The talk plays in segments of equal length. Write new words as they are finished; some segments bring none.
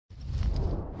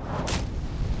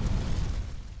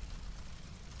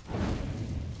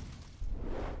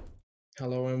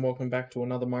Hello and welcome back to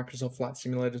another Microsoft Flight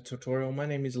Simulator tutorial. My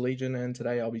name is Legion and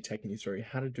today I'll be taking you through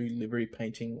how to do livery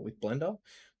painting with Blender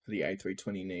for the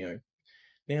A320neo.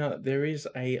 Now there is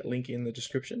a link in the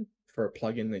description for a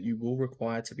plugin that you will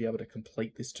require to be able to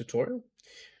complete this tutorial.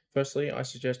 Firstly, I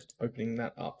suggest opening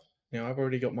that up. Now I've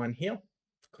already got mine here.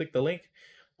 Click the link.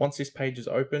 Once this page is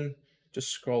open, just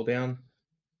scroll down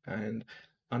and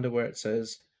under where it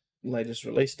says latest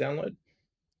release download,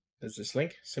 there's this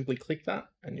link. Simply click that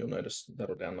and you'll notice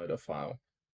that'll download a file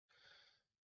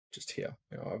just here.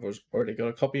 Now I've already got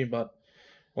a copy, but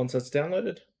once that's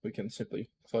downloaded, we can simply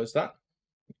close that,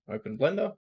 open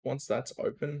Blender. Once that's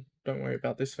open, don't worry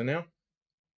about this for now.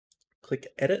 Click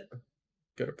Edit,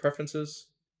 go to Preferences,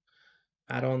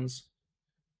 Add-ons,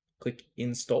 click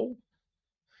Install.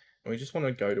 And we just want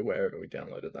to go to wherever we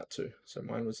downloaded that to. So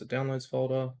mine was the Downloads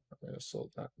folder. I'm going to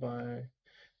sort that by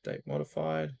date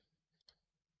modified.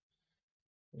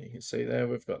 You can see there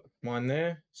we've got mine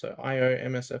there. So IO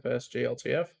MSFS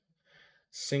GLTF.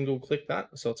 Single click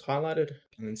that so it's highlighted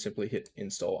and then simply hit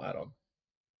install add-on.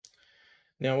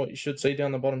 Now what you should see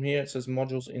down the bottom here, it says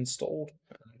modules installed.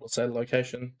 It'll say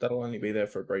location. That'll only be there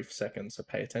for a brief second, so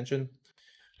pay attention.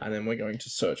 And then we're going to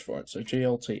search for it. So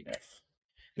GLTF.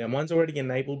 Now mine's already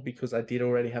enabled because I did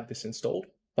already have this installed,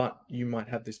 but you might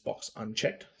have this box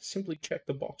unchecked. Simply check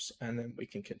the box and then we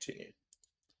can continue.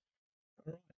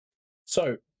 All right.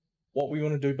 So what we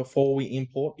want to do before we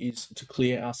import is to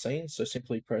clear our scene. So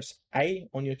simply press A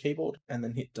on your keyboard and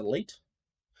then hit delete.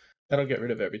 That'll get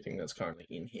rid of everything that's currently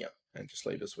in here and just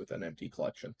leave us with an empty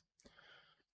collection.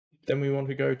 Then we want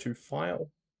to go to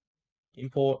File,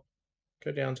 Import,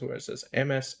 go down to where it says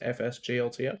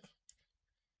MSFSGLTF.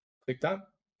 Click that.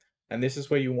 And this is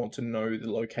where you want to know the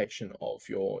location of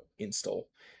your install.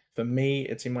 For me,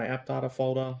 it's in my appdata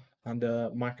folder under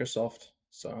Microsoft.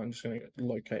 So I'm just going to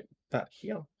locate that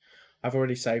here. I've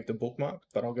already saved the bookmark,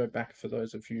 but I'll go back for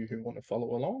those of you who want to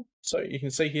follow along. So you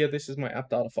can see here, this is my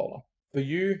appdata folder. For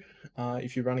you,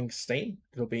 if you're running Steam,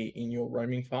 it'll be in your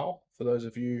roaming file. For those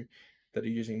of you that are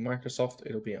using Microsoft,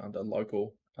 it'll be under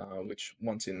local, which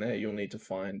once in there, you'll need to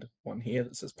find one here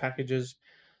that says packages.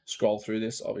 Scroll through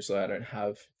this. Obviously, I don't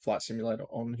have Flight Simulator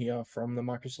on here from the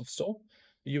Microsoft Store.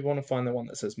 You want to find the one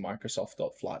that says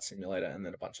Microsoft.Flight Simulator and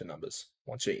then a bunch of numbers.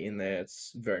 Once you're in there,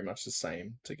 it's very much the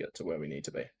same to get to where we need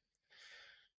to be.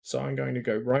 So I'm going to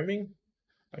go roaming.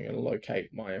 I'm going to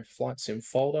locate my Flight Sim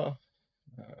folder.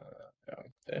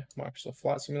 There, Microsoft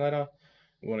Flight Simulator.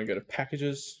 We want to go to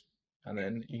packages. And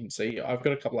then you can see I've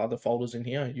got a couple other folders in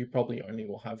here. You probably only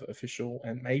will have official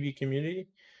and maybe community.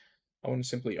 I want to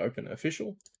simply open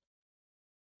official.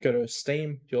 Go to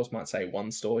Steam. Yours might say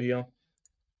one store here.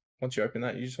 Once you open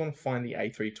that, you just want to find the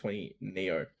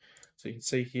A320neo. So you can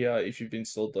see here, if you've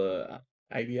installed the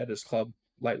Aviators Club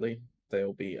lately,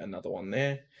 there'll be another one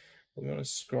there. We're going to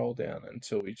scroll down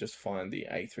until we just find the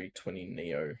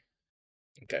A320neo.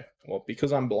 Okay, well,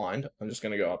 because I'm blind, I'm just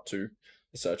going to go up to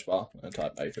the search bar and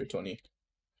type A320.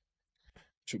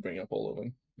 Which will bring up all of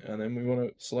them. And then we want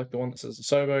to select the one that says the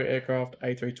Asobo Aircraft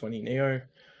A320neo.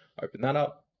 Open that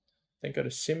up. Then go to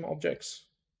Sim Objects,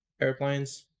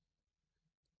 Airplanes,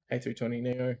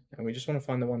 A320neo. And we just want to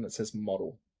find the one that says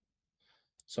Model.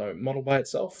 So Model by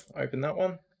itself, open that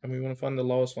one. And we want to find the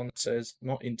lowest one that says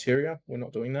not interior. We're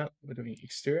not doing that. We're doing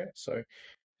exterior. So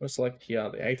we'll select here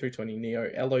the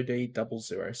A320neo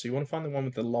LOD00. So you want to find the one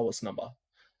with the lowest number.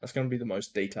 That's going to be the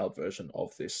most detailed version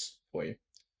of this for you.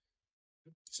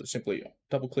 So simply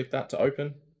double click that to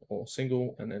open or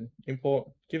single and then import.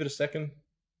 Give it a second.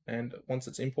 And once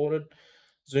it's imported,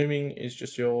 zooming is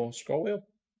just your scroll wheel.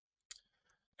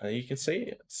 And you can see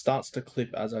it starts to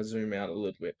clip as I zoom out a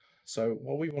little bit. So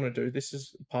what we want to do, this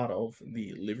is part of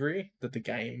the livery that the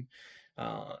game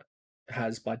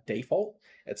has by default.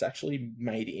 It's actually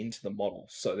made into the model,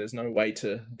 so there's no way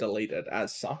to delete it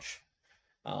as such.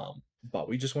 But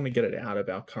we just want to get it out of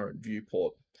our current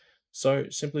viewport. So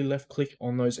simply left click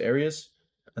on those areas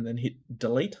and then hit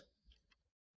delete.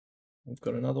 We've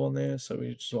got another one there, so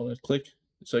we just want to click.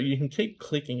 So you can keep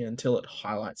clicking until it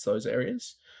highlights those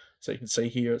areas. So you can see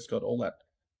here it's got all that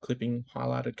clipping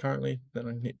highlighted currently. Then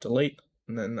I can hit delete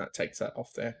and then that takes that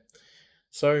off there.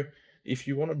 So if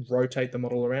you want to rotate the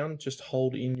model around, just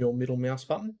hold in your middle mouse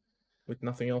button with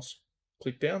nothing else,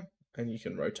 click down and you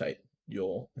can rotate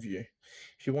your view.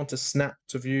 If you want to snap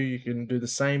to view, you can do the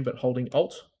same but holding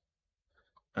Alt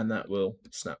and that will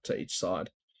snap to each side.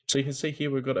 So you can see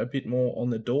here we've got a bit more on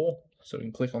the door, so we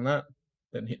can click on that,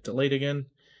 then hit delete again.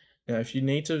 Now if you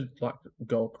need to like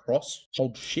go across,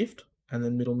 hold shift and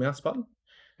then middle mouse button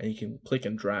and you can click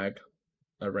and drag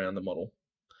around the model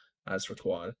as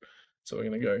required. So we're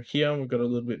going to go here, we've got a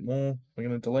little bit more, we're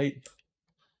going to delete,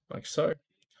 like so.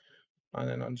 And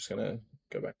then I'm just going to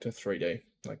go back to 3D,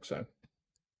 like so.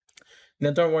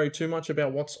 Now, don't worry too much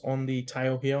about what's on the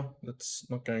tail here. That's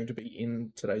not going to be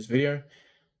in today's video.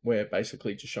 We're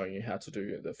basically just showing you how to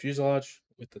do the fuselage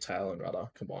with the tail and rudder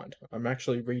combined. I'm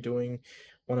actually redoing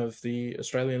one of the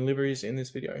Australian liveries in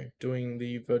this video, doing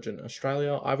the Virgin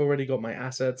Australia. I've already got my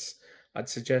assets. I'd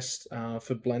suggest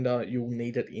for Blender, you'll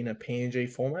need it in a PNG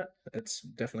format. It's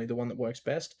definitely the one that works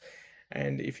best.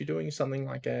 And if you're doing something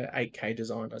like a 8K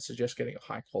design, I suggest getting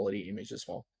a high quality image as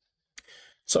well.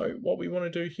 So what we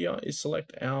want to do here is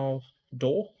select our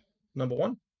door, number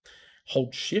 1,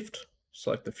 hold shift,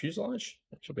 select the fuselage,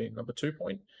 which will be number 2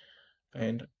 point,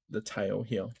 and the tail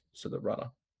here, so the rudder.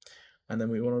 And then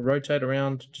we want to rotate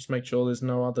around, just make sure there's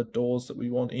no other doors that we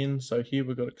want in. So here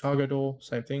we've got a cargo door,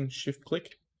 same thing, shift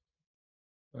click,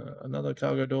 another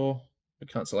cargo door, we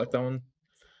can't select that one,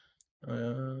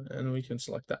 and we can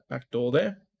select that back door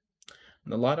there.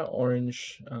 And the lighter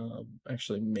orange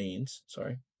actually means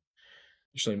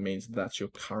that's your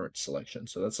current selection.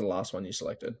 So that's the last one you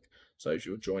selected. So if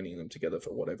you're joining them together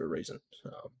for whatever reason,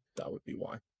 that would be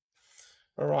why.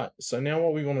 All right, so now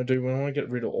what we want to do, we want to get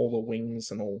rid of all the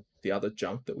wings and all the other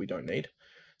junk that we don't need.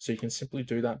 So you can simply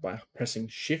do that by pressing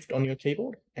Shift on your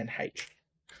keyboard and H,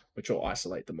 which will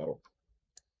isolate the model.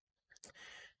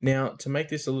 Now, to make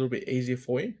this a little bit easier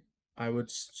for you, I would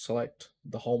select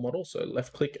the whole model. So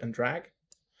left click and drag,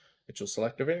 which will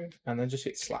select everything, and then just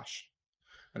hit slash.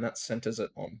 And that centers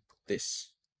it on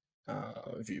this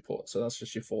viewport. So that's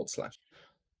just your /.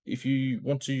 If you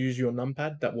want to use your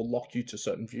numpad, that will lock you to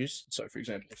certain views. So for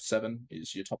example, 7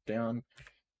 is your top down,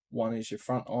 1 is your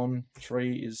front on,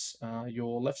 3 is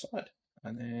your left side,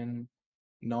 and then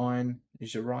 9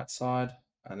 is your right side.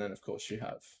 And then of course you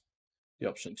have the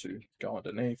option to go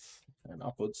underneath and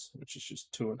upwards, which is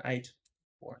just 2 and 8,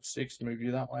 4 and 6 to move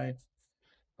you that way.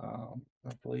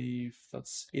 I believe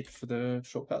that's it for the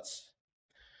shortcuts.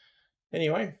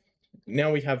 Anyway,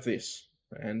 now we have this,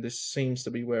 and this seems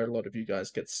to be where a lot of you guys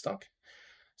get stuck.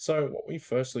 So what we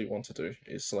firstly want to do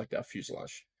is select our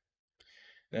fuselage.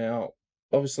 Now,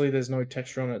 obviously there's no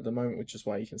texture on it at the moment, which is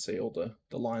why you can see all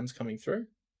the lines coming through.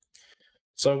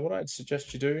 So what I'd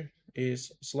suggest you do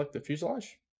is select the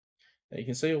fuselage. Now you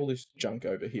can see all this junk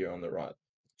over here on the right,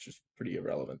 which is pretty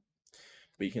irrelevant.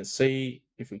 But you can see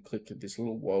if we click this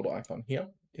little world icon here,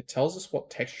 it tells us what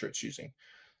texture it's using.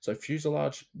 So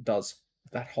fuselage does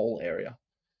that whole area,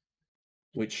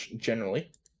 which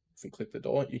generally, if we click the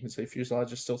door, you can see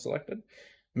fuselage is still selected,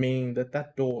 meaning that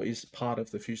that door is part of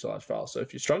the fuselage file. So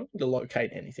if you're struggling to locate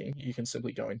anything, you can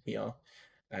simply go in here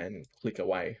and click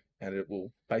away, and it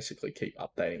will basically keep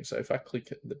updating. So if I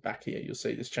click at the back here, you'll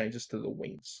see this changes to the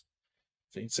wings.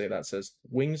 So you can see that says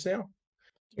wings now.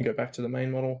 We go back to the main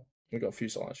model, we've got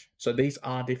fuselage. So these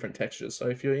are different textures. So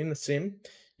if you're in the sim,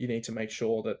 you need to make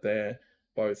sure that they're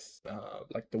both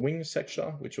like the wings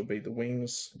texture, which will be the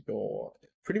wings, your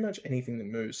pretty much anything that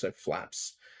moves, so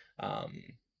flaps,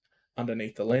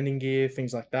 underneath the landing gear,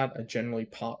 things like that are generally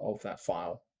part of that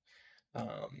file.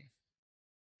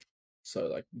 So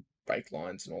like brake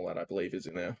lines and all that, I believe, is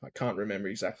in there. I can't remember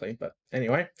exactly, but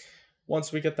anyway,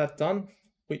 once we get that done,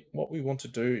 what we want to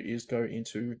do is go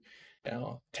into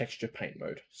our texture paint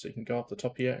mode. So you can go up the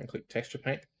top here and click texture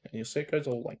paint, and you'll see it goes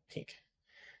all like pink.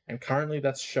 And currently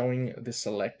that's showing the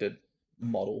selected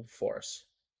model for us.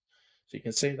 So you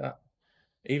can see that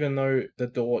even though the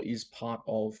door is part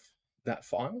of that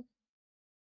file,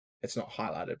 it's not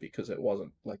highlighted because it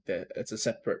wasn't like that. It's a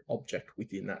separate object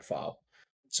within that file.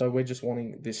 So we're just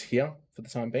wanting this here for the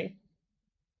time being.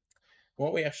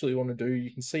 What we actually want to do,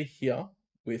 you can see here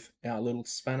with our little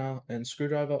spanner and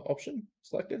screwdriver option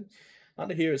selected.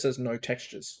 Under here it says no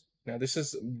textures. Now this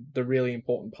is the really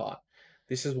important part.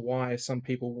 This is why some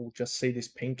people will just see this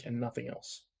pink and nothing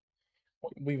else.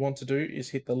 What we want to do is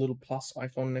hit the little plus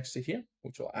icon next to here,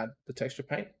 which will add the texture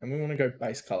paint, and we want to go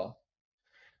base color.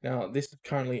 Now this is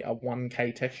currently a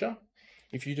 1K texture.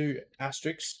 If you do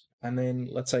asterisk, and then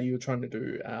let's say you were trying to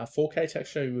do a 4K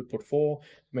texture, you would put 4.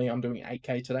 For me, I'm doing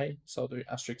 8K today, so I'll do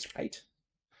asterisk 8,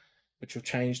 which will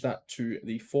change that to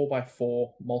the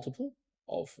 4x4 multiple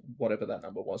of whatever that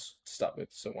number was to start with,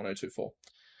 so 1024.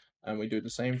 And we do the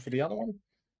same for the other one,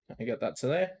 and get that to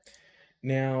there.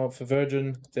 Now for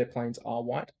Virgin, their planes are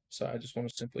white, so I just want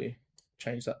to simply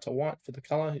change that to white for the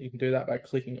color. You can do that by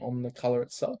clicking on the color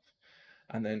itself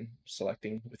and then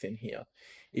selecting within here.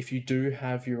 If you do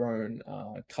have your own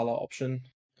color option,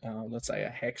 let's say a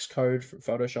hex code for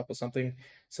Photoshop or something,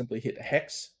 simply hit a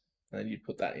hex and then you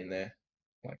put that in there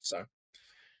like so.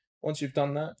 Once you've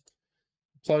done that,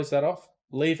 close that off,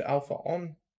 leave alpha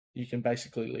on. You can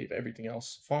basically leave everything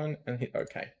else fine and hit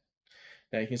OK.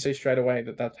 Now you can see straight away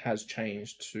that that has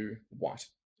changed to white,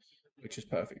 which is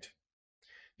perfect.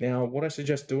 Now, what I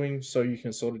suggest doing so you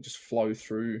can sort of just flow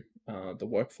through the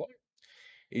workflow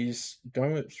is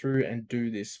going through and do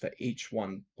this for each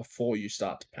one before you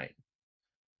start to paint.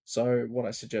 So what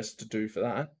I suggest to do for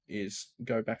that is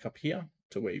go back up here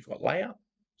to where you've got layout,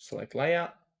 select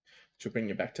layout, which will bring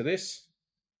you back to this.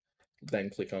 Then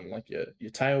click on like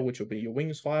your tail, which will be your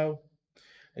wings file.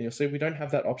 And you'll see we don't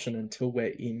have that option until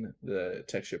we're in the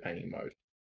texture painting mode.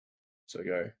 So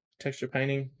go texture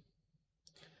painting,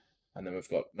 and then we've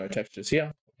got no textures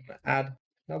here. I'm going to add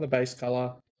another base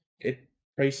color. It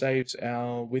pre-saves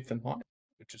our width and height,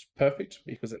 which is perfect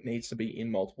because it needs to be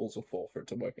in multiples of 4 for it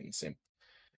to work in the sim.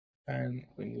 And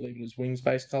we can leave it as wings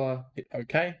base color, hit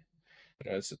OK.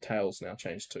 Notice the tail's now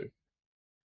changed too.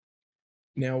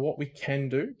 Now what we can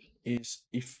do is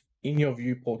if in your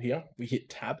viewport here, we hit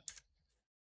tab, it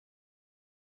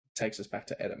takes us back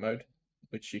to edit mode,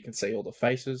 which you can see all the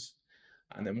faces.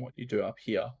 And then what you do up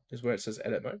here is where it says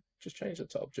edit mode, just change it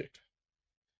to object.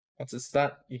 Once it's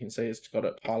that, you can see it's got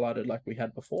it highlighted like we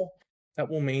had before. That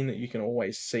will mean that you can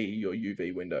always see your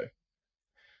UV window.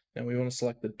 Now we want to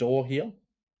select the door here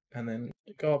and then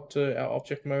go up to our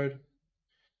object mode,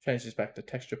 change this back to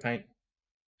texture paint,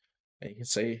 and you can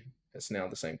see it's now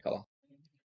the same color.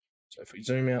 So if we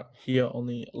zoom out here on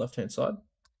the left-hand side,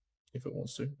 if it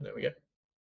wants to, there we go.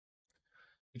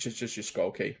 Which is just your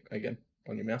scroll key again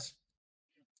on your mouse.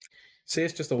 See,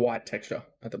 it's just a white texture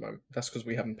at the moment. That's because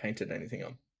we haven't painted anything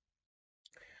on.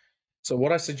 So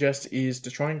what I suggest is to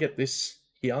try and get this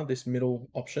here, this middle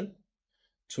option,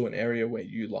 to an area where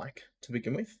you like to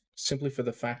begin with, simply for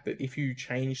the fact that if you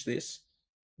change this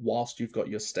whilst you've got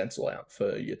your stencil out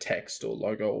for your text or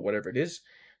logo or whatever it is,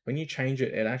 when you change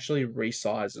it, it actually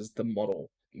resizes the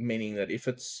model, meaning that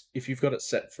if you've got it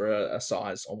set for a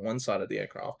size on one side of the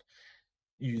aircraft,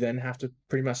 you then have to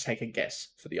pretty much take a guess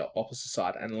for the opposite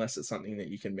side, unless it's something that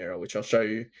you can mirror, which I'll show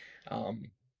you.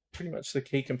 Pretty much the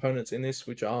key components in this,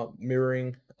 which are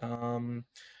mirroring, of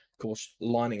course,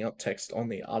 lining up text on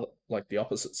the other, like the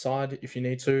opposite side if you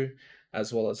need to,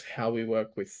 as well as how we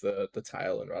work with the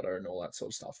tail and rudder and all that sort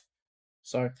of stuff.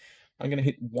 So I'm going to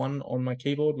hit 1 on my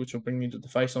keyboard, which will bring me to the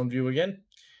face on view again.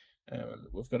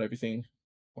 We've got everything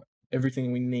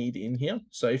we need in here.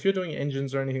 So if you're doing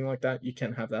engines or anything like that, you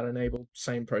can have that enabled.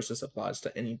 Same process applies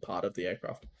to any part of the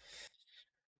aircraft.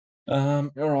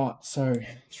 All right, so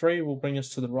 3 will bring us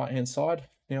to the right hand side.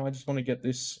 Now I just want to get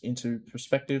this into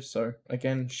perspective. So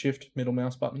again, shift middle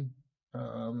mouse button.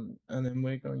 And then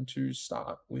we're going to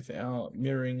start with our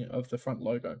mirroring of the front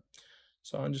logo.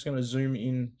 So I'm just going to zoom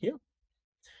in here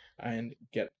and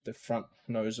get the front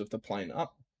nose of the plane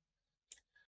up.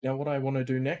 Now what I want to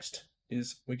do next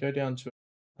is we go down to,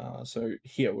 so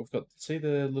here we've got, see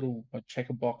the little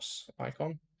checker box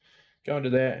icon? Go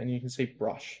into there and you can see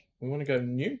brush. We want to go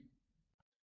new,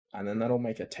 and then that'll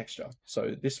make a texture.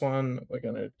 So this one we're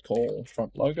going to call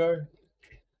front logo,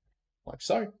 like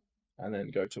so, and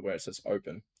then go to where it says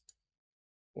open.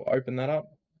 We'll open that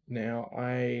up. Now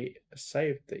I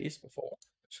saved these before,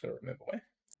 just got to remember where.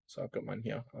 So I've got mine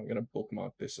here. I'm going to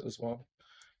bookmark this as well,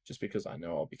 just because I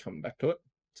know I'll be coming back to it.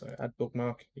 So add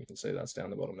bookmark, you can see that's down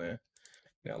the bottom there.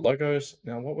 Now logos,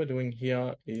 now what we're doing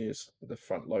here is the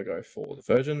front logo for the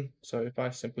Virgin. So if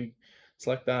I simply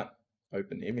select that,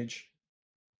 open image,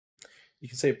 you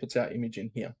can see it puts our image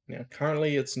in here. Now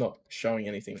currently it's not showing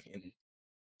anything in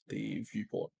the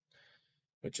viewport,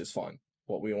 which is fine.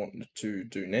 What we want to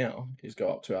do now is go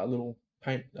up to our little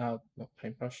not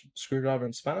paintbrush, screwdriver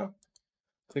and spanner,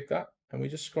 click that, and we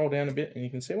just scroll down a bit and you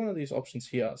can see one of these options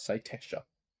here say texture.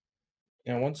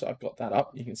 Now once I've got that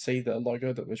up, you can see the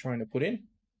logo that we're trying to put in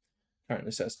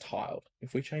currently says tiled.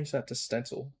 If we change that to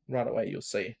stencil, right away you'll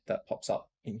see that pops up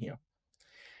in here.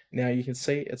 Now you can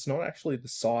see it's not actually the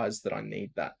size that I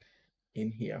need that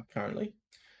in here currently.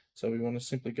 So we want to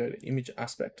simply go to image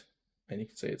aspect, and you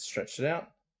can see it's stretched it out,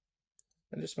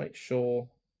 and just make sure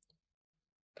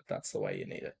that that's the way you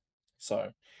need it.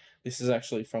 So this is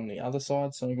actually from the other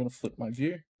side, so I'm going to flip my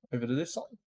view over to this side,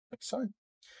 like so.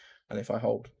 And if I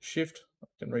hold shift, I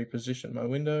can reposition my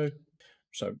window.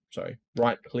 So sorry,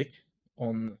 right click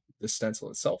on the stencil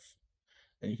itself,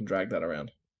 and you can drag that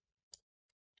around.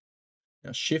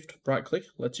 Now shift right click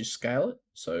lets you scale it.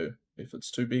 So if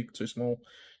it's too big, too small,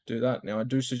 do that. Now I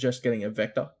do suggest getting a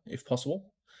vector if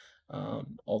possible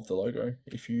of the logo.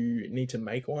 If you need to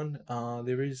make one,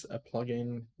 there is a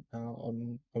plugin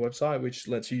on a website which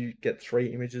lets you get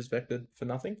 3 images vectored for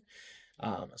nothing.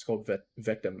 It's called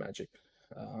Vector Magic.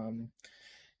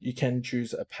 You can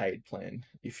choose a paid plan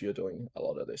if you're doing a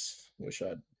lot of this, which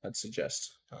I'd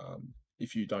suggest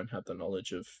if you don't have the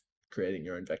knowledge of creating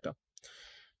your own vector.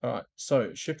 All right,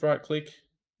 so shift right click,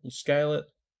 you scale it.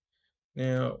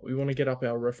 Now we want to get up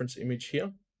our reference image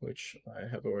here, which I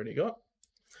have already got.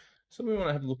 So we want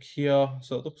to have a look here.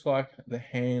 So it looks like the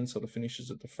hand sort of finishes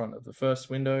at the front of the first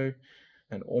window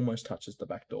and almost touches the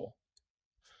back door.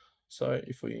 So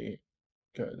if we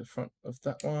go to the front of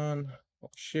that one, I'll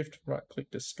shift right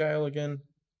click to scale again,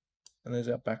 and there's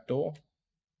our back door.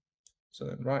 So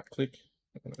then right click,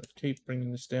 I'm going to keep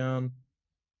bringing this down.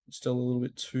 It's still a little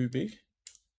bit too big.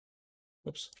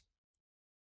 Oops.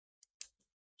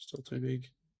 Still too big.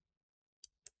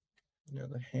 Now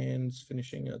the hand's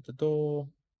finishing at the door.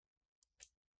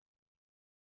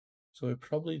 So we're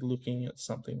probably looking at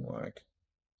something like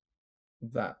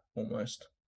that almost.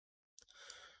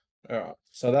 All right,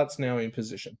 so that's now in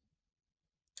position.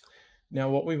 Now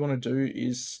what we want to do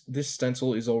is, this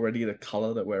stencil is already the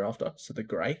color that we're after, so the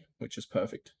gray, which is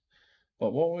perfect.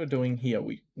 But what we're doing here,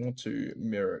 we want to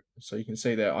mirror it. So you can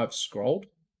see there I've scrolled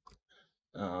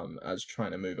as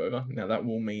trying to move over. Now that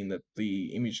will mean that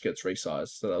the image gets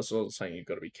resized. So that's what I was saying, you've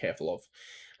got to be careful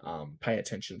of. Pay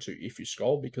attention to if you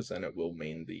scroll, because then it will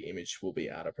mean the image will be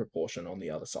out of proportion on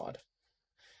the other side.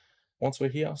 Once we're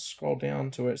here, scroll down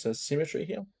to where it says symmetry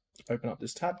here, open up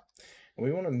this tab, and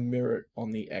we want to mirror it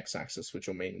on the x-axis, which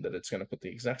will mean that it's going to put the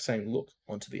exact same look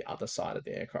onto the other side of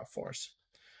the aircraft for us.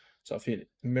 So I've hit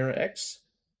mirror X,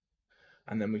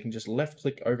 and then we can just left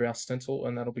click over our stencil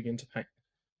and that'll begin to paint.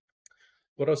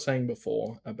 What I was saying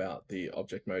before about the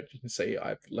object mode, you can see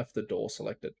I've left the door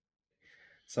selected.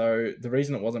 So the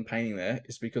reason it wasn't painting there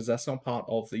is because that's not part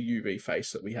of the UV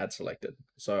face that we had selected.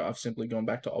 So I've simply gone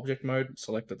back to object mode,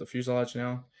 selected the fuselage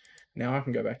now. Now I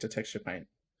can go back to texture paint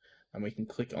and we can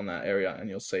click on that area and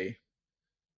you'll see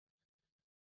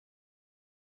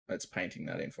it's painting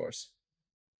that in for us.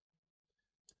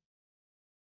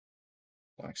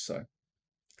 Like so.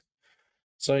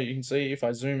 So you can see if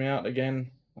I zoom out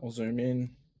again, or zoom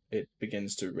in, it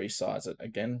begins to resize it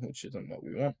again, which isn't what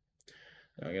we want.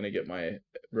 Now I'm going to get my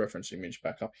reference image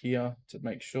back up here to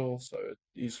make sure. So it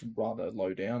is rather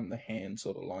low down. The hand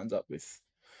sort of lines up with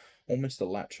almost the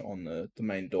latch on the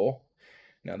main door.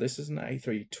 Now this is an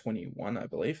A321, I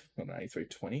believe, not an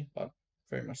A320, but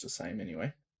very much the same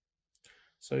anyway.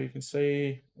 So you can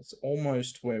see it's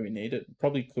almost where we need it.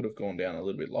 Probably could have gone down a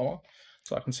little bit lower.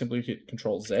 So I can simply hit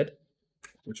Control Z,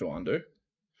 which will undo.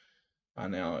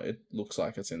 And now it looks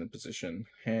like it's in the position.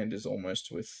 Hand is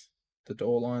almost with the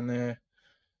door line there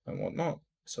and whatnot.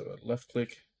 So left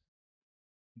click,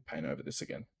 paint over this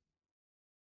again.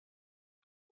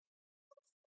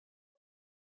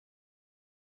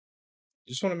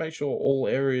 You just want to make sure all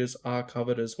areas are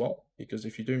covered as well, because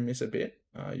if you do miss a bit,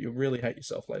 you'll really hate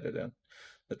yourself later down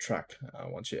the track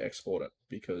once you export it,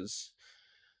 because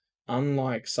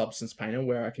unlike Substance Painter,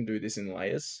 where I can do this in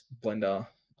layers, Blender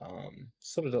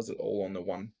sort of does it all on the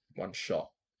one shot.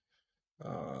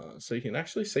 So you can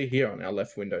actually see here on our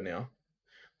left window now,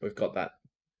 we've got that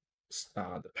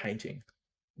the painting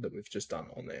that we've just done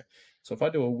on there. So if I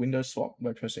do a window swap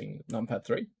by pressing numpad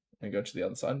 3 and go to the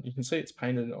other side, you can see it's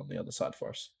painted on the other side for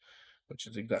us, which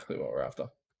is exactly what we're after.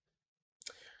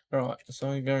 All right, so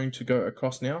I'm going to go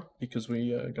across now because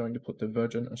we are going to put the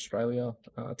Virgin Australia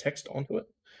text onto it.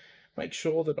 Make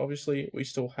sure that obviously we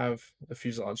still have the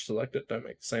fuselage selected. Don't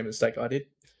make the same mistake I did.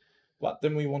 But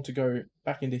then we want to go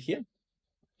back into here,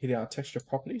 hit our texture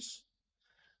properties,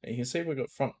 and you can see we've got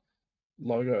front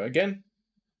logo again.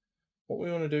 What we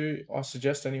want to do, I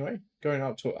suggest anyway, going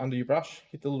up to under your brush,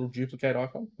 hit the little duplicate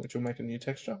icon, which will make a new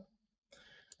texture,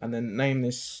 and then name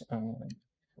this,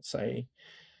 let's say,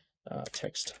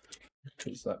 text,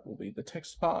 because that will be the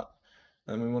text part.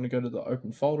 And we want to go to the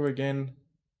open folder again,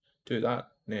 do that.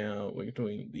 Now we're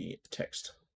doing the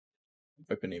text,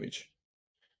 open image.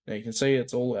 Now you can see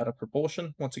it's all out of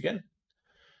proportion once again.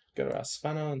 Go to our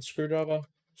spanner and screwdriver,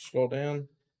 scroll down.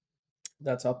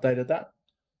 That's updated that.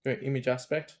 Go image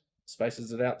aspect,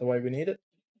 spaces it out the way we need it.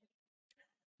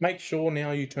 Make sure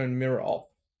now you turn mirror off,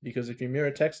 because if you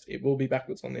mirror text, it will be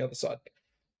backwards on the other side.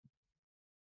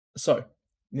 So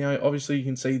now obviously you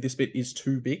can see this bit is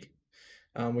too big.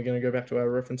 We're going to go back to our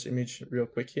reference image real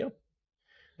quick here.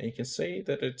 And you can see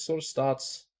that it sort of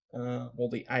starts, well,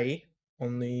 the A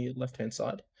on the left-hand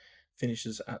side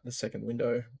finishes at the second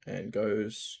window and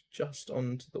goes just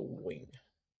onto the wing.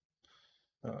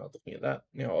 Looking at that,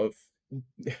 now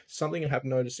something I have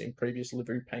noticed in previous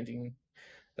livery painting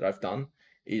that I've done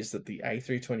is that the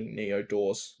A320neo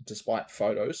doors, despite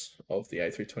photos of the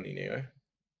A320neo,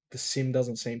 the sim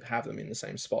doesn't seem to have them in the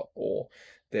same spot, or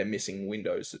they're missing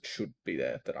windows that should be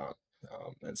there that aren't,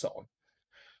 and so on.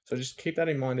 So just keep that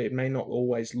in mind. It may not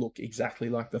always look exactly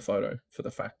like the photo for the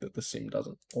fact that the sim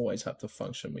doesn't always have the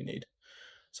function we need.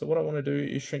 So what I want to do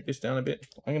is shrink this down a bit.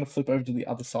 I'm going to flip over to the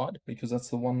other side because that's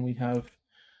the one we have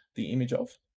the image of.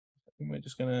 And we're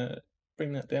just going to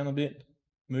bring that down a bit,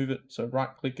 move it. So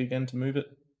right click again to move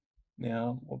it.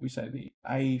 Now, what we say, the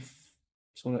A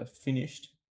sort of finished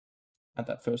at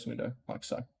that first window, like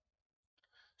so. So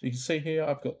you can see here,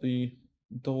 I've got the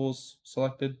doors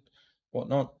selected,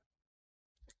 whatnot.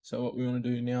 So what we want to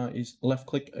do now is left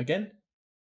click again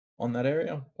on that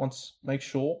area. Make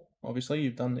sure, obviously,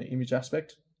 you've done the image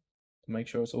aspect to make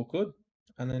sure it's all good.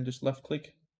 And then just left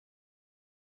click,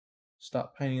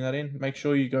 start painting that in. Make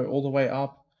sure you go all the way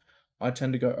up. I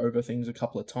tend to go over things a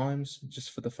couple of times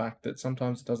just for the fact that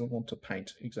sometimes it doesn't want to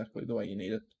paint exactly the way you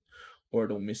need it, or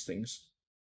it'll miss things.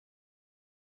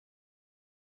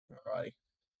 Alrighty.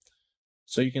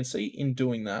 So you can see in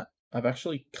doing that, I've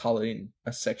actually colored in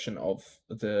a section of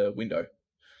the window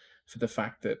for the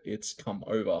fact that it's come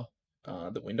over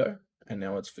the window and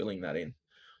now it's filling that in.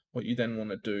 What you then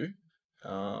want to do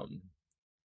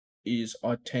is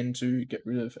I tend to get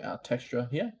rid of our texture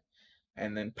here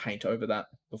and then paint over that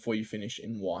before you finish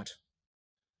in white.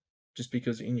 Just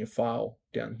because in your file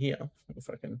down here, if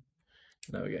I can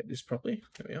navigate this properly,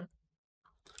 there we are.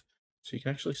 So you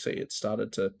can actually see it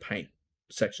started to paint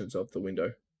sections of the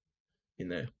window in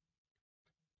there.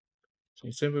 So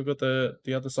you see we've got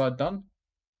the other side done.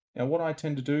 Now what I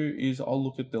tend to do is I'll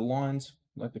look at the lines,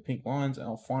 like the pink lines, and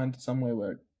I'll find somewhere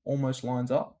where it almost lines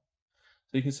up.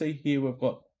 So you can see here we've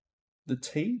got the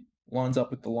T lines up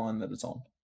with the line that it's on.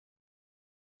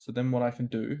 So then what I can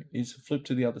do is flip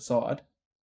to the other side.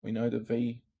 We know the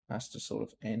V has to sort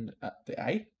of end at the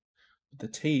A. The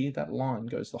T, that line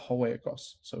goes the whole way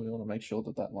across. So we want to make sure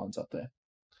that that line's up there.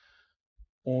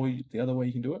 Or the other way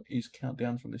you can do it is count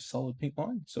down from this solid pink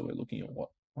line. So we're looking at what?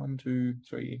 1, 2,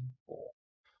 3, 4.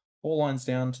 4 lines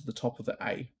down to the top of the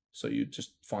A. So you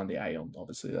just find the A on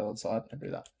obviously the other side and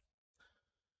do that.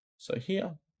 So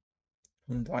here,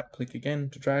 and right click again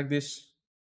to drag this.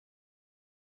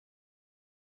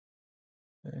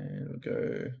 And we'll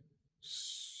go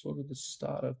sort of the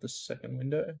start of the second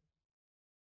window,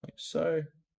 like so.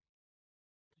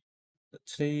 The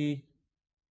T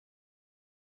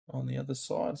on the other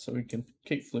side, so we can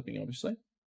keep flipping, obviously.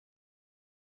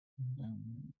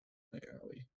 Where are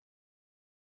we?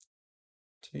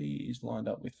 T is lined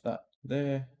up with that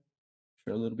there.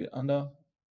 We're a little bit under.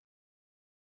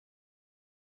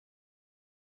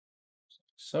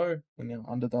 So we're now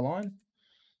under the line.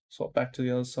 Swap back to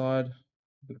the other side.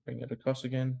 I'm going to bring it across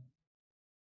again.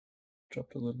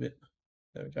 Dropped a little bit.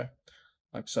 There we go.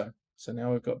 Like so. So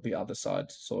now we've got the other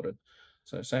side sorted.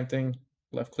 So same thing,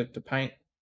 left click to paint.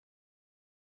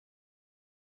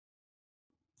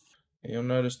 And you'll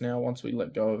notice now once we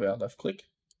let go of our left click,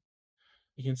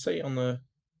 you can see on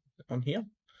here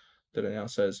that it now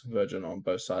says Virgin on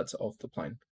both sides of the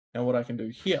plane. Now what I can do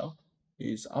here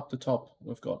is up the top,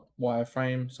 we've got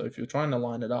wireframe. So if you're trying to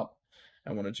line it up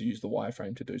and wanted to use the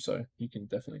wireframe to do so, you can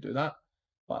definitely do that.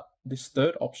 But this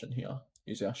third option here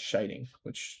is our shading,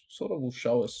 which sort of will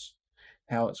show us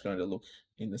how it's going to look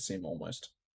in the sim almost.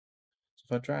 So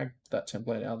if I drag that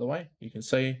template out of the way, you can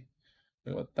see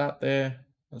we've got that there,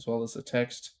 as well as the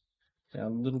text. Now a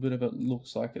little bit of it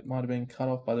looks like it might have been cut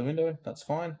off by the window. That's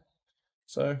fine.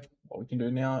 So what we can do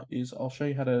now is I'll show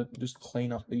you how to just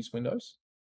clean up these windows.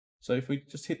 So if we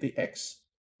just hit the X,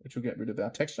 which will get rid of our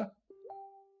texture,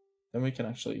 then we can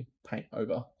actually paint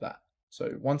over that.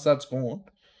 So once that's gone,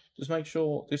 just make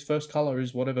sure this first color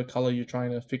is whatever color you're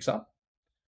trying to fix up,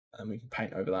 and we can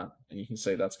paint over that. And you can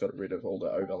see that's got rid of all the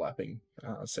overlapping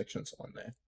sections on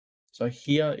there. So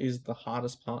here is the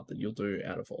hardest part that you'll do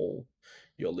out of all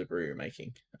your livery you're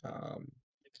making.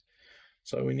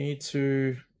 So we need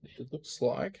to, it looks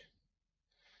like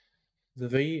the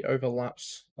V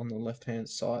overlaps on the left-hand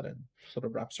side and sort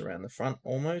of wraps around the front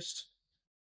almost.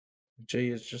 G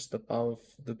is just above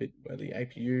the bit where the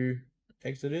APU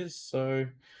exit is. So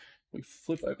we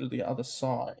flip over to the other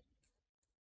side,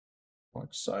 like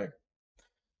so.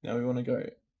 Now we want to go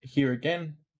here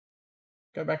again,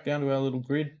 go back down to our little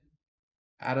grid,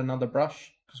 add another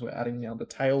brush because we're adding now the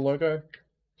tail logo.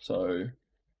 So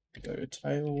go to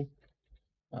tail.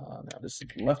 Now this is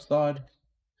the left side.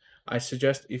 I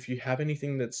suggest if you have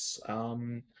anything that's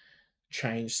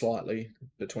changed slightly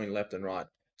between left and right,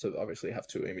 so obviously have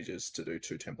 2 images to do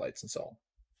 2 templates and so on.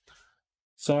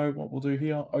 So what we'll do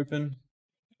here, open,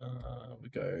 we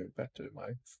go back to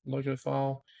my logo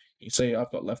file. You can see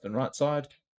I've got left and right side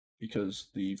because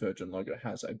the Virgin logo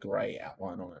has a gray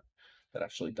outline on it that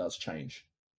actually does change.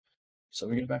 So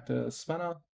we go back to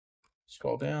spanner,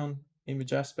 scroll down,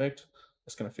 image aspect.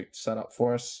 That's going to fix that up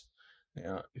for us.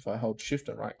 Now, if I hold shift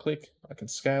and right click, I can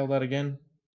scale that again.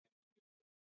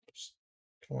 Oops,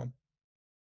 Come on.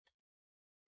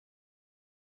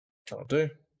 That'll do.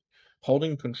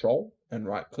 Holding Control and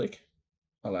right click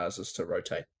allows us to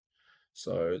rotate.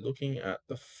 So looking at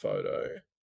the photo,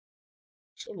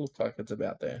 sort of looks like it's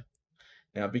about there.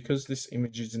 Now, because this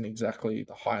image isn't exactly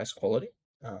the highest quality,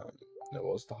 it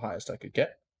was the highest I could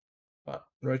get, but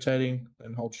rotating,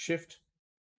 then hold Shift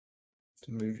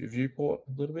to move your viewport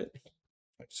a little bit,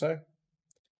 like so.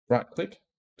 Right click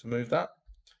to move that,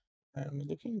 and we're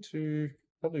looking to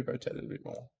probably rotate it a bit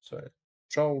more. So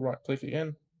Control, right click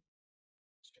again.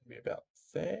 It's going to be about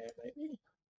there, maybe.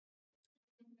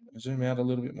 Zoom out a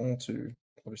little bit more to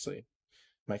obviously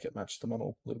make it match the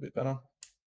model a little bit better.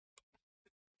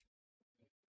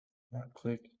 Right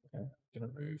click, and I'm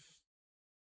going to move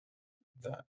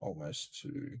that almost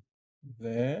to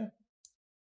there.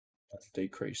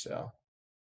 Decrease our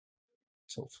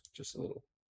tilt just a little.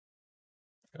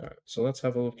 All right, so let's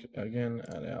have a look again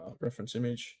at our reference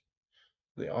image.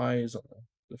 The eye is on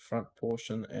the front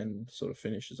portion and sort of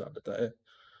finishes under the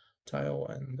tail,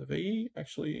 and the V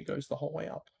actually goes the whole way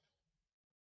up,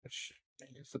 which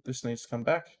means that this needs to come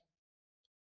back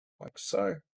like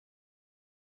so.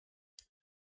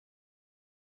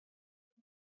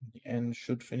 The end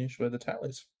should finish where the tail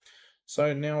is.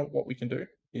 So now what we can do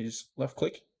is left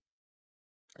click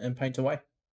and paint away.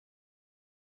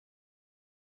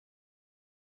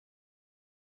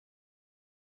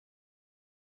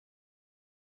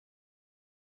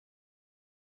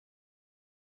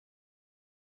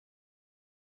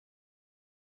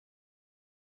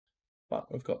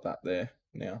 But we've got that there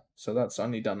now. So that's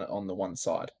only done it on the one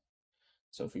side.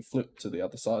 So if we flip to the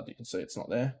other side, you can see it's not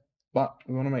there. But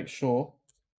we want to make sure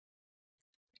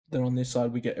that on this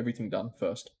side we get everything done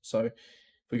first. So if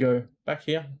we go back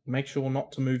here, make sure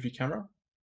not to move your camera.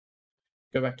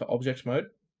 Go back to object mode.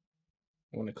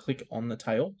 We want to click on the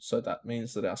tail. So that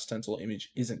means that our stencil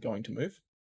image isn't going to move.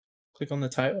 Click on the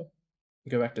tail,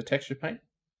 go back to texture paint,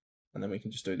 and then we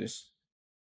can just do this.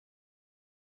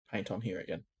 Paint on here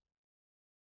again.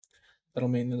 That'll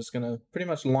mean that it's going to pretty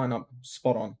much line up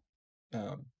spot on.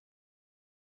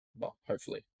 Well,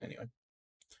 hopefully, anyway.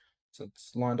 So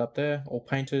it's lined up there, all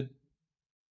painted,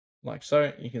 like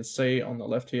so. You can see on the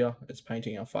left here, it's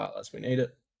painting our file as we need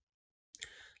it.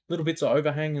 Little bits of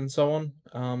overhang and so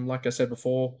on. Like I said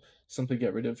before, simply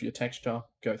get rid of your texture,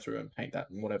 go through and paint that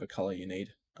in whatever color you need.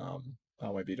 I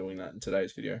won't be doing that in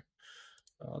today's video,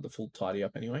 the full tidy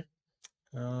up anyway.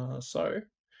 So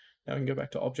now we can go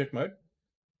back to object mode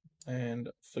and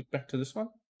flick back to this one.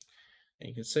 And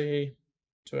you can see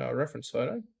to our reference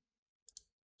photo.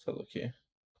 So look here.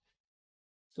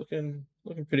 It's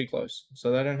looking pretty close.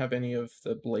 So they don't have any of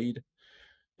the bleed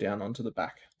down onto the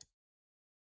back.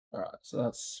 All right, so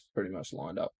that's pretty much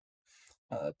lined up.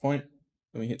 At that point,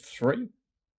 when we hit 3,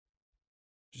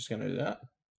 just going to do that.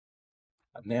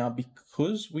 And now,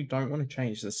 because we don't want to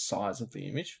change the size of the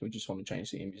image, we just want to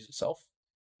change the image itself.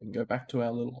 We can go back to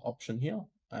our little option here,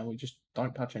 and we just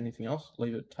don't touch anything else.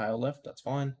 Leave it tail left, that's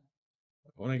fine. I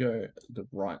want to go the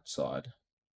right side.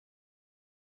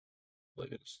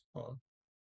 Leave it on.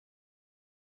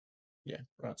 Yeah,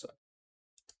 right side.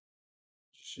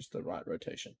 It's just the right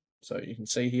rotation. So you can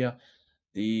see here,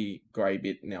 the grey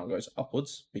bit now goes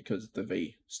upwards because the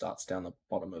V starts down the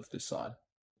bottom of this side.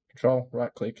 Control,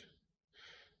 right click,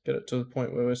 get it to the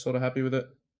point where we're sort of happy with it.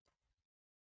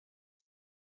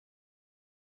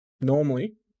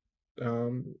 Normally,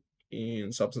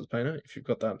 in Substance Painter, if you've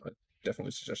got that, I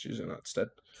definitely suggest using that instead.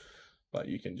 But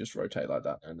you can just rotate like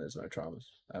that and there's no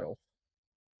dramas at all.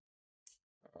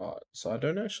 Alright, so I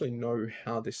don't actually know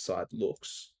how this side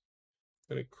looks.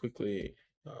 I'm going to quickly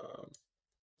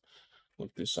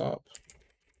look this up.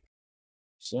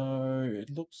 So it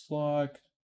looks like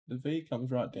the V comes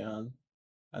right down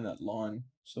and that line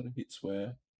sort of hits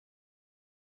where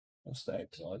our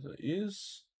stabilizer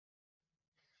is.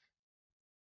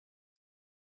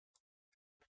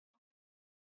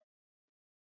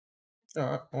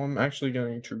 Alright, I'm actually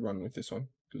going to run with this one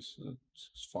because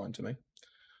it's fine to me.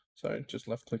 So just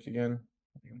left click again,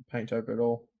 paint over it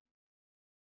all.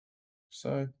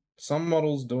 So some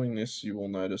models doing this, you will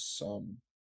notice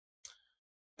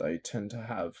they tend to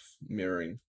have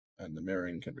mirroring, and the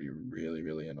mirroring can be really,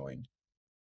 really annoying,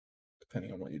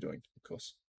 depending on what you're doing, of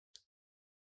course.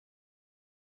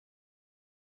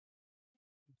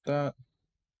 That,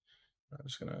 I'm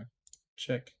just gonna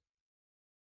check.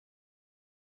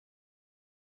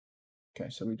 Okay,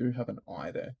 so we do have an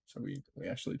eye there, so we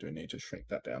actually do need to shrink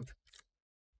that down.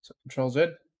 So Control Z,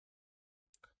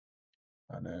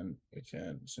 and then we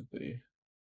can simply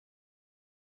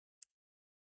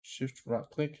Shift right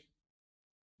click,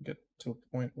 get to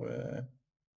a point where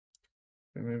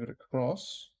we move it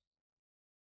across.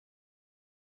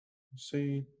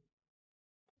 See,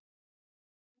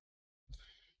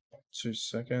 2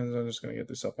 seconds. I'm just going to get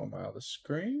this up on my other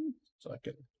screen so I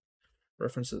can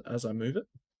reference it as I move it.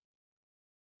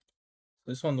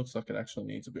 This one looks like it actually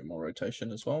needs a bit more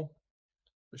rotation as well.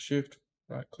 The shift,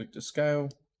 right click to scale.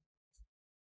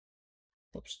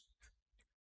 Oops.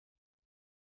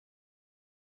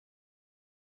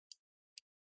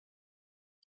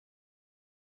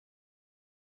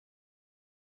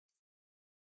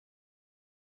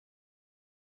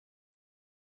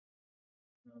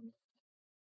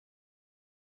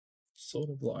 Sort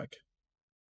of like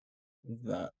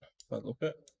that, if I look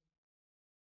at,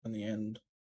 and the end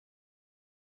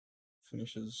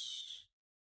finishes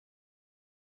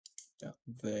out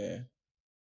there.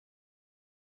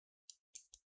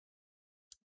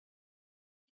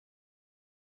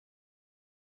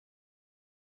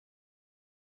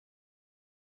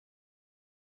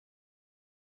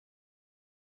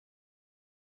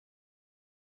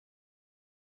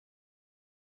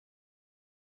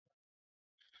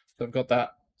 So I've got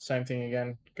that same thing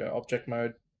again. Go object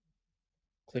mode,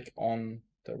 click on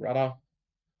the rudder,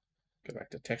 go back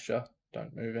to texture,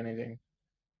 don't move anything,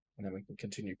 and then we can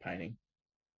continue painting.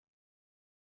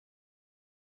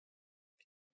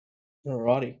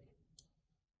 Alrighty.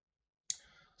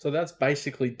 So that's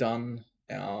basically done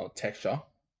our texture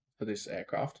for this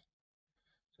aircraft.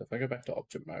 So if I go back to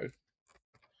object mode,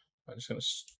 I'm just going to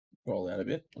scroll out a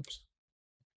bit. Oops.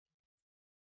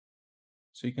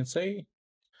 So you can see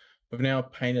we've now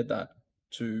painted that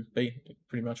to be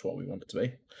pretty much what we want it to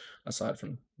be, aside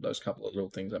from those couple of little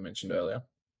things I mentioned earlier.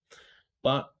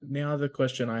 But now the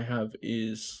question I have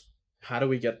is, how do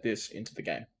we get this into the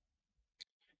game?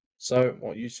 So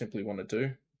what you simply want to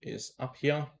do is up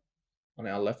here on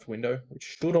our left window,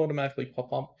 which should automatically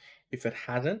pop up. If it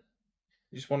hasn't,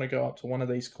 you just want to go up to one of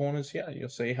these corners here. You'll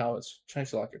see how it's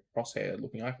changed to like a crosshair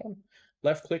looking icon.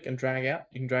 Left click and drag out.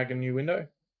 You can drag a new window.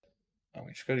 And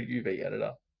we just go to UV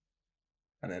editor.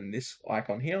 And then this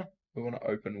icon here, we want to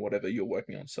open whatever you're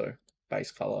working on. So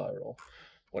base color or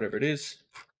whatever it is.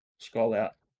 Scroll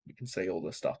out. You can see all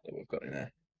the stuff that we've got in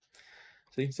there.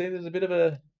 So you can see there's a bit of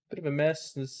a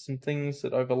mess. There's some things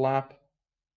that overlap,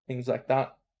 things like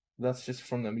that. That's just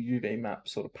from the UV map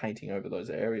sort of painting over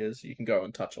those areas. You can go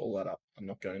and touch all that up. I'm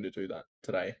not going to do that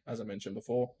today, as I mentioned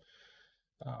before.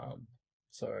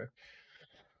 So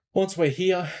once we're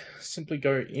here, simply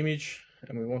go image,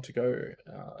 and we want to go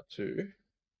to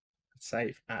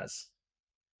save as.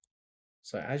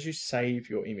 So as you save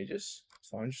your images,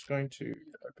 so I'm just going to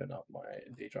open up my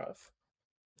D drive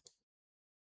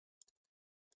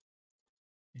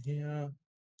here,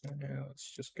 and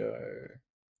let's just go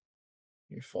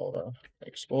new folder,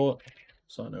 export,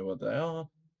 so I know what they are.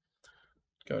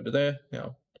 Go to there.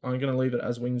 Now I'm going to leave it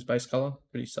as wings base color,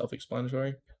 pretty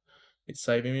self-explanatory. Hit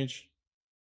save image.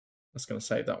 That's going to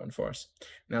save that one for us.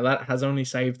 Now that has only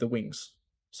saved the wings.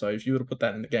 So if you were to put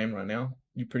that in the game right now,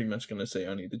 you're pretty much going to see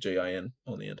only the GIN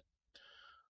on the end.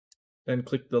 Then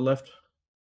click the left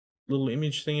little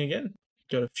image thing again.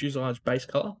 Go to fuselage base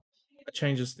color. It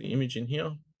changes the image in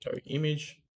here. Go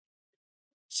image,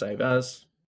 save as.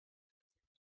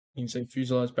 You can see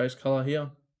fuselage base color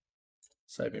here.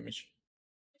 Save image,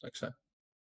 like so.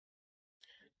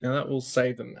 Now that will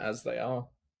save them as they are.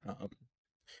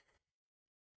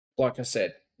 Like I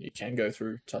said, you can go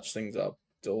through, touch things up,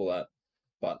 do all that,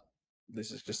 but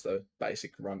this is just the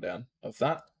basic rundown of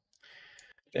that.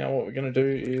 Now what we're going to do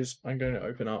is I'm going to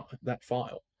open up that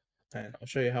file, and I'll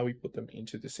show you how we put them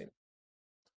into the sim.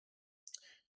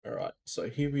 All right, so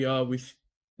here we are with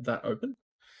that open.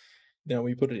 Now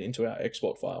we put it into our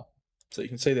export file. So you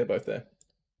can see they're both there.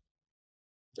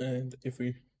 And if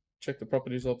we check the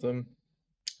properties of them,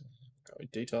 go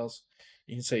with details,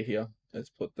 you can see here, let's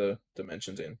put the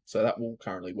dimensions in. So that will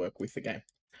currently work with the game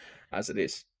as it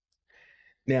is.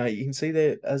 Now you can see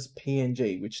there as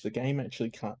PNG, which the game actually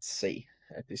can't see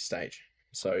at this stage.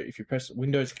 So if you press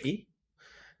Windows E,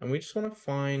 and we just want to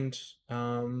find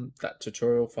that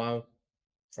tutorial file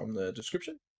from the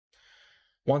description.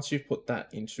 Once you've put that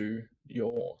into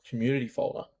your community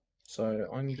folder, so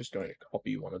I'm just going to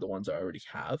copy one of the ones I already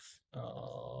have.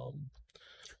 So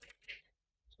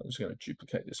I'm just going to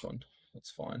duplicate this one.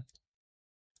 That's fine.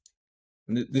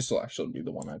 And this will actually be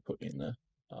the one I put in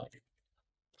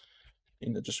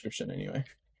the description anyway.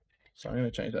 So I'm going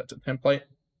to change that to template.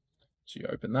 So you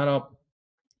open that up.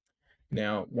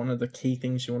 Now, one of the key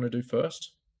things you want to do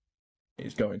first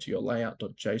is go into your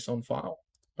layout.json file,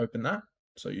 open that.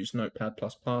 So use Notepad++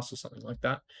 or something like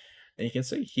that. And you can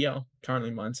see here,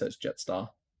 currently mine says Jetstar.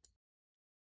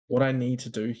 What I need to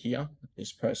do here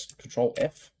is press Control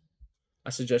F. I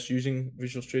suggest using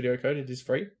Visual Studio Code, it is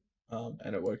free.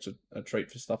 and it works a treat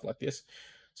for stuff like this.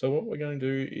 So what we're going to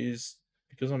do is,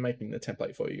 because I'm making the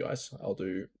template for you guys,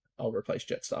 I'll replace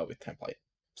Jetstar with template.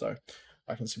 So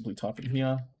I can simply type in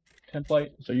here,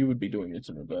 template. So you would be doing this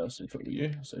in reverse if it were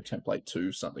you. So template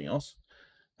to something else.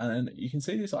 And then you can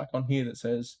see this icon here that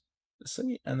says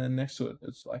C, and then next to it,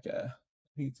 it's like I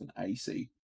think it's an AC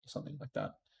or something like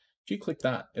that. If you click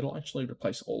that, it'll actually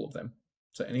replace all of them.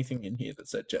 So anything in here that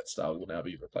said Jetstar will now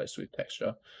be replaced with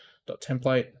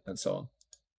texture.template and so on.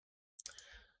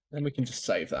 Then we can just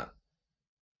save that.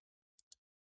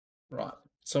 Right.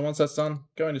 So once that's done,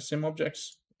 go into Sim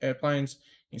Objects, Airplanes.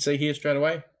 You can see here straight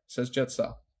away, it says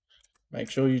Jetstar. Make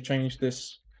sure you change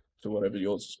this to whatever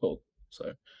yours is called. So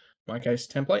in my case,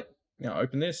 template. Now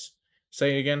open this.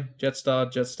 Say it again,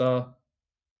 Jetstar, Jetstar.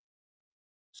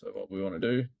 So what we want to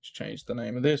do is change the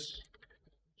name of this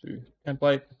to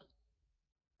template,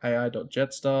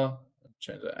 ai.jetstar,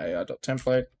 change it to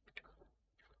ai.template,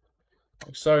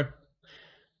 like so.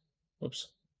 Whoops,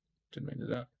 didn't mean to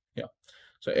do that. Yeah.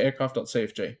 So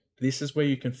aircraft.cfg. This is where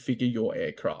you configure your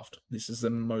aircraft. This is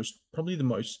probably the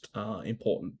most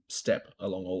important step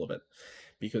along all of it,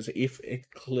 because if it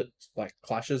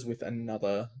clashes with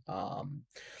another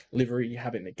livery you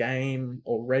have in the game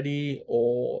already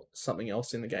or something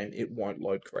else in the game, it won't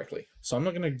load correctly. So I'm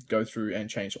not going to go through and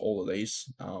change all of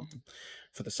these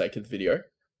for the sake of the video,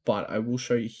 but I will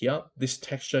show you here, this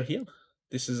texture here.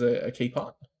 This is a key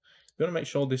part. You want to make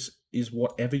sure this is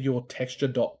whatever your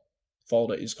texture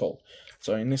folder is called.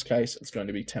 So in this case, it's going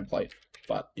to be template.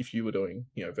 But if you were doing,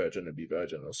 Virgin, it'd be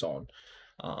Virgin or so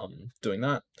on. Doing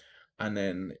that. And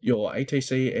then your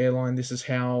ATC airline, this is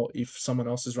how, if someone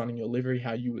else is running your livery,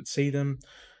 how you would see them.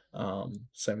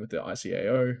 Same with the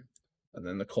ICAO. And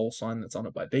then the call sign that's on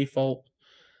it by default.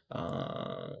 Where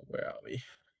are we?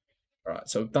 All right,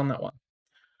 so we've done that one.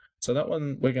 So that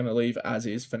one we're going to leave as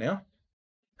is for now.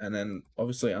 And then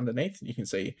obviously underneath you can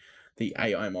see the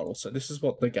AI model. So this is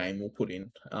what the game will put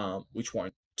in, which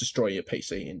won't destroy your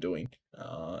PC in doing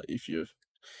if you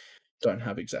don't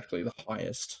have exactly the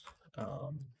highest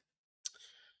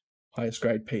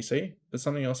grade PC. But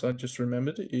something else I just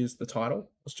remembered is the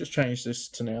title. Let's just change this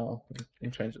to now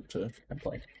and change it to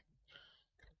template.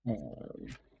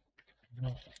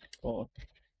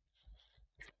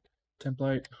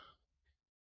 Template.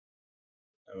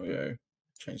 There we go.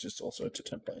 Change this also to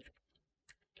template.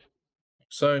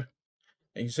 So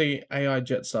you can see AI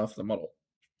Jetstar for the model.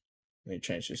 Let me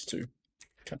change this to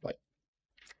template.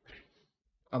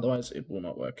 Otherwise, it will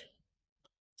not work.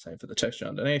 Same for the texture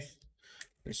underneath.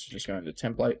 This is just going to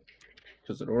template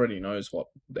because it already knows what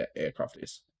the aircraft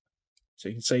is. So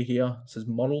you can see here, it says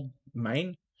model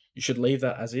main. You should leave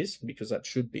that as is because that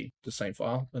should be the same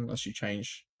file unless you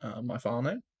change my file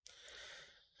name.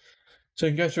 So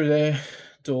you can go through there,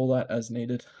 do all that as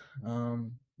needed.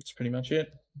 That's pretty much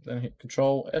it. Then hit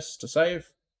Control S to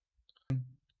save.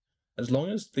 As long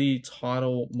as the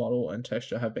title, model, and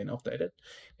texture have been updated,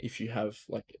 if you have,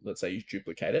 let's say you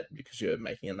duplicate it because you're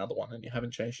making another one and you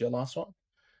haven't changed your last one,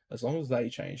 as long as they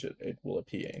change it, it will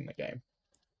appear in the game.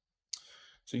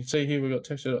 So you can see here we've got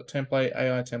texture.template,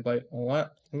 AI template, all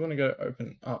that. We're going to go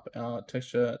open up our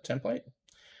texture template.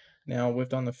 Now we've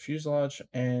done the fuselage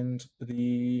and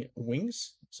the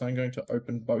wings, so I'm going to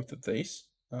open both of these.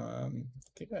 I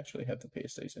think I actually have the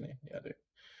PSDs in here. Yeah, I do.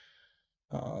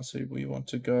 So we want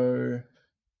to go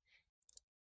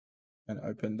and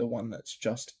open the one that's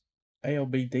just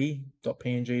albd.png.dds.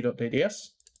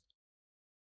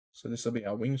 So this will be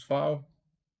our wings file,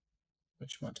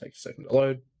 which might take a second to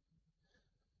load.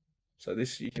 So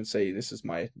this, you can see, this is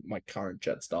my current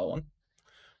Jetstar one,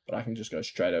 but I can just go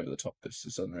straight over the top. This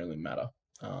doesn't really matter.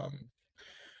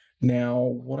 Now,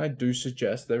 what I do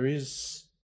suggest, there is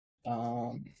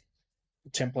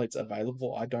templates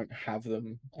available. I don't have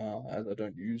them as I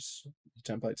don't use the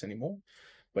templates anymore,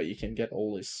 but you can get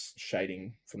all this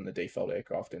shading from the default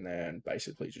aircraft in there and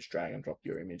basically just drag and drop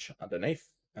your image underneath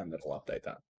and it'll update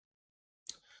that.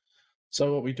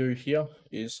 So what we do here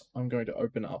is I'm going to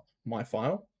open up my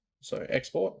file. So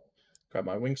export, grab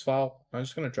my wings file. I'm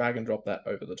just going to drag and drop that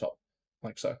over the top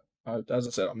like so. As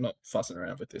I said, I'm not fussing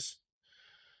around with this.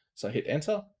 So hit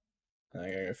enter and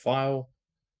I'm going to go file.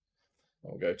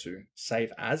 I'll go to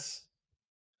save as.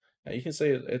 Now you can see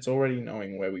it's already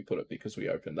knowing where we put it because we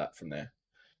opened that from there.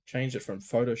 Change it from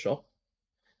Photoshop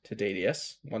to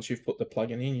DDS. Once you've put the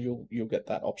plugin in, you'll get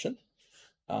that option.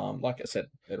 Like I said,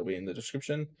 it'll be in the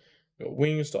description. Your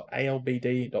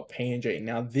wings.albd.png.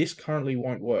 Now this currently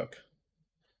won't work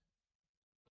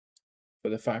for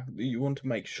the fact that you want to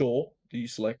make sure that you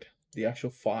select the actual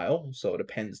file, so it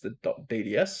appends the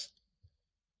 .dds.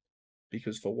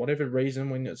 Because for whatever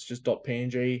reason, when it's just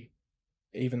 .png,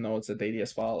 even though it's a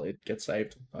DDS file, it gets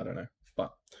saved. I don't know,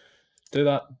 but do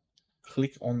that.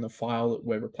 Click on the file that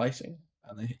we're replacing,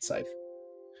 and then hit save.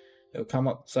 It'll come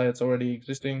up, say it's already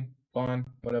existing, fine,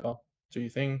 whatever, do your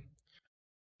thing.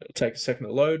 It'll take a second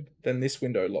to load, then this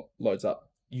window loads up.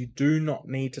 You do not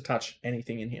need to touch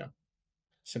anything in here.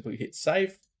 Simply hit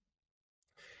save,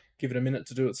 give it a minute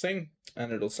to do its thing,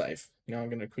 and it'll save. Now I'm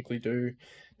going to quickly do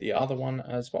the other one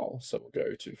as well. So we'll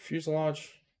go to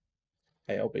fuselage,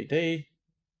 ALBD,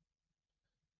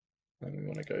 and we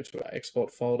want to go to our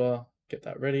export folder, get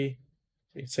that ready.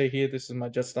 You can see here, this is my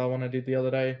Jetstar one I did the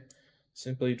other day.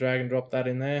 Simply drag and drop that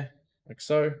in there, like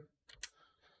so,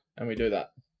 and we do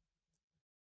that.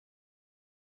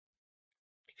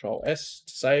 Control S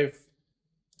to save,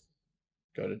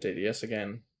 go to DDS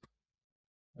again,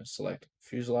 and select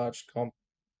fuselage comp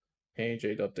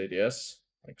png.dds,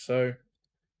 like so.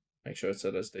 Make sure it's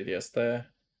set as DDS there.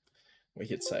 We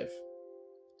hit save,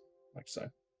 like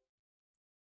so.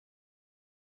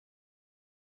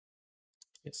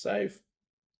 Hit save.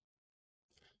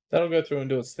 That'll go through and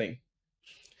do its thing.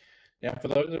 Now, for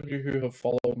those of you who have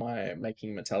followed my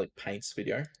making metallic paints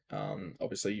video,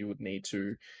 obviously you would need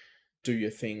to do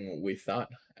your thing with that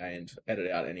and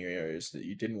edit out any areas that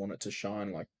you didn't want it to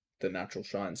shine, like the natural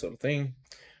shine sort of thing,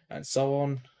 and so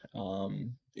on.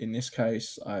 In this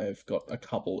case, I've got a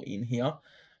couple in here,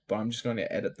 but I'm just going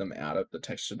to edit them out of the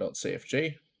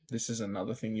texture.cfg. This is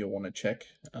another thing you'll want to check,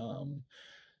 that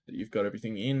you've got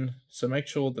everything in. So make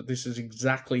sure that this is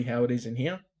exactly how it is in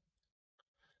here.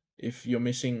 If you're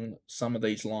missing some of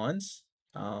these lines,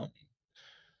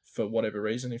 for whatever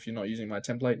reason, if you're not using my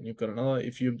template and you've got another,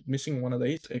 if you're missing one of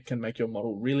these, it can make your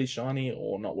model really shiny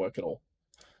or not work at all.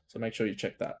 So make sure you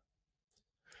check that.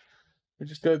 We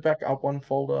just go back up one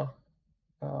folder,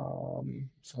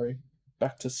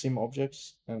 back to sim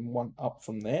objects and one up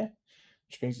from there,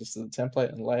 which brings us to the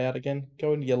template and layout again.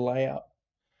 Go into your layout.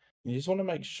 You just want to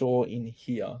make sure in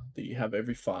here that you have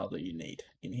every file that you need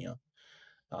in here.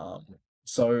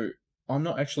 So I'm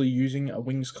not actually using a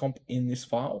wings comp in this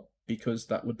file because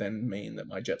that would then mean that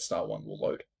my Jetstar one will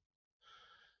load.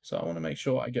 So I want to make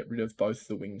sure I get rid of both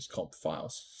the wings comp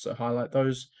files. So highlight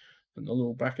those from the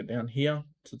little bracket down here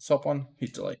to the top one,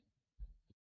 hit delete.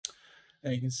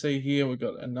 And you can see here we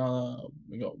got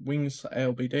wings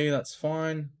ALBD, that's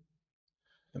fine.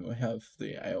 And we have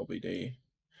the ALBD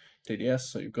DDS.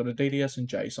 So you've got a DDS and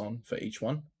JSON for each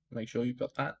one. Make sure you've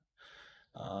got that.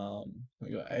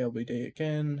 We got ALBD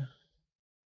again.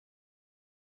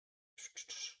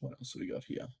 What else have we got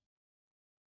here?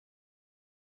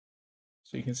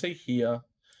 So you can see here,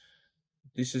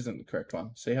 this isn't the correct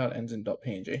one. See how it ends in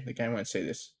 .png? The game won't see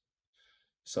this.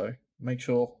 So make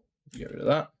sure you get rid of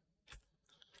that,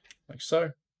 like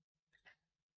so.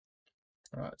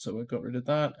 All right, so we've got rid of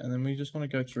that, and then we just want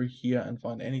to go through here and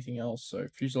find anything else. So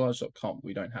fuselage.comp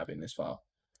we don't have in this file.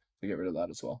 So get rid of that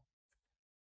as well.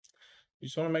 You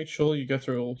just want to make sure you go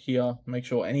through all here, make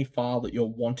sure any file that you're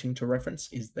wanting to reference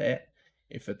is there.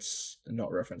 If it's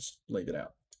not referenced, leave it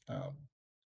out.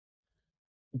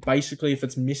 Basically, if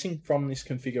it's missing from this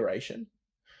configuration,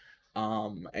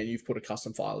 and you've put a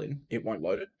custom file in, it won't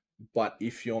load it. But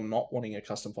if you're not wanting a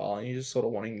custom file and you're just sort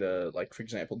of wanting the, like, for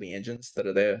example, the engines that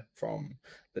are there from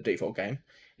the default game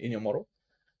in your model,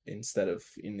 instead of,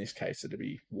 in this case, it'd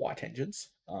be white engines,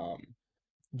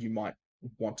 you might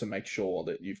want to make sure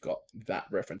that you've got that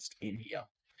referenced in here.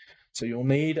 So you'll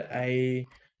need a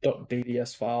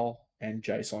 .dds file and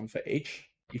JSON for each.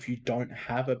 If you don't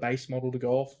have a base model to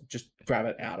go off, just grab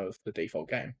it out of the default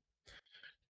game.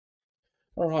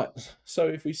 All right, so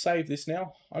if we save this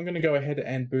now, I'm going to go ahead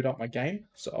and boot up my game.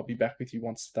 So I'll be back with you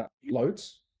once that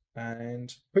loads.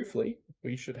 And hopefully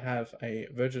we should have a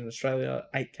Virgin Australia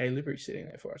 8K livery sitting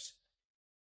there for us.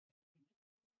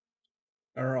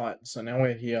 All right, so now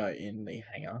we're here in the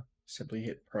hangar. Simply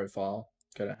hit profile,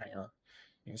 go to hangar.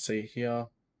 You can see here,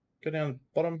 go down to the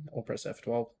bottom or press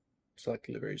F12, select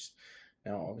liveries.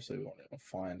 Now, obviously we want to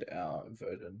find our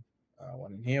Virgin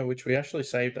one in here, which we actually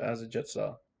saved as a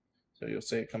Jetstar. So you'll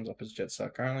see it comes up as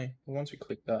Jetstar currently. But once we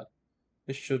click that,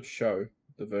 this should show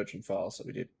the Virgin files that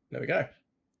we did. There we go.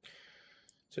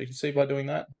 So you can see by doing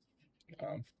that,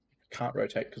 can't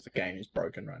rotate because the game is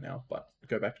broken right now, but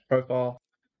go back to profile,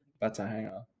 that's a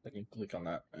hangar. Then you click on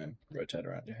that and rotate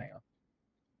around your hangar.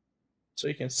 So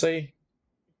you can see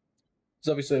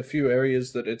there's obviously a few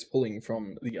areas that it's pulling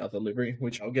from the other livery,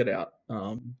 which I'll get out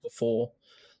before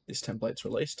this template's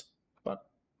released. But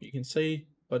you can see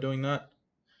by doing that,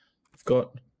 we've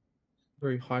got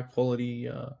very high quality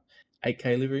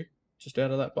 8K livery just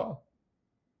out of that file.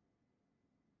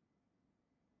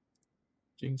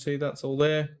 So you can see that's all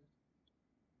there.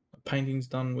 The painting's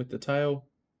done with the tail.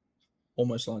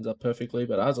 almost lines up perfectly,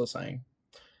 but as I was saying,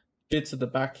 bits at the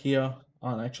back here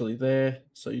aren't actually there,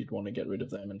 so you'd want to get rid of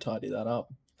them and tidy that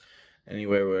up.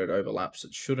 Anywhere where it overlaps,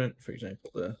 it shouldn't. For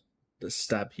example, the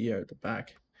stab here at the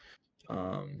back,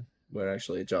 where it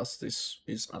actually adjusts, this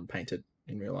is unpainted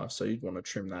in real life, so you'd want to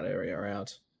trim that area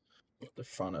out. The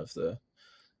front of the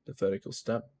vertical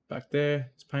stab back there,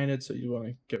 it's painted, so you want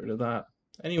to get rid of that.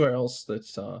 Anywhere else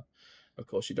that's, of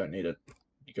course, you don't need it,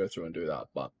 you go through and do that.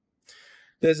 But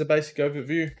there's a basic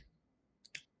overview.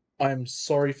 I'm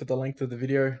sorry for the length of the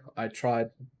video. I tried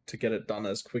to get it done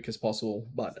as quick as possible,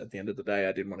 but at the end of the day,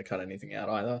 I didn't want to cut anything out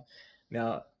either.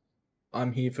 Now,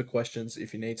 I'm here for questions.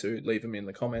 If you need to, leave them in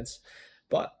the comments.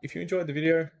 But if you enjoyed the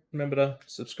video, remember to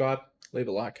subscribe, leave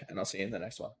a like, and I'll see you in the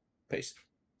next one. Peace.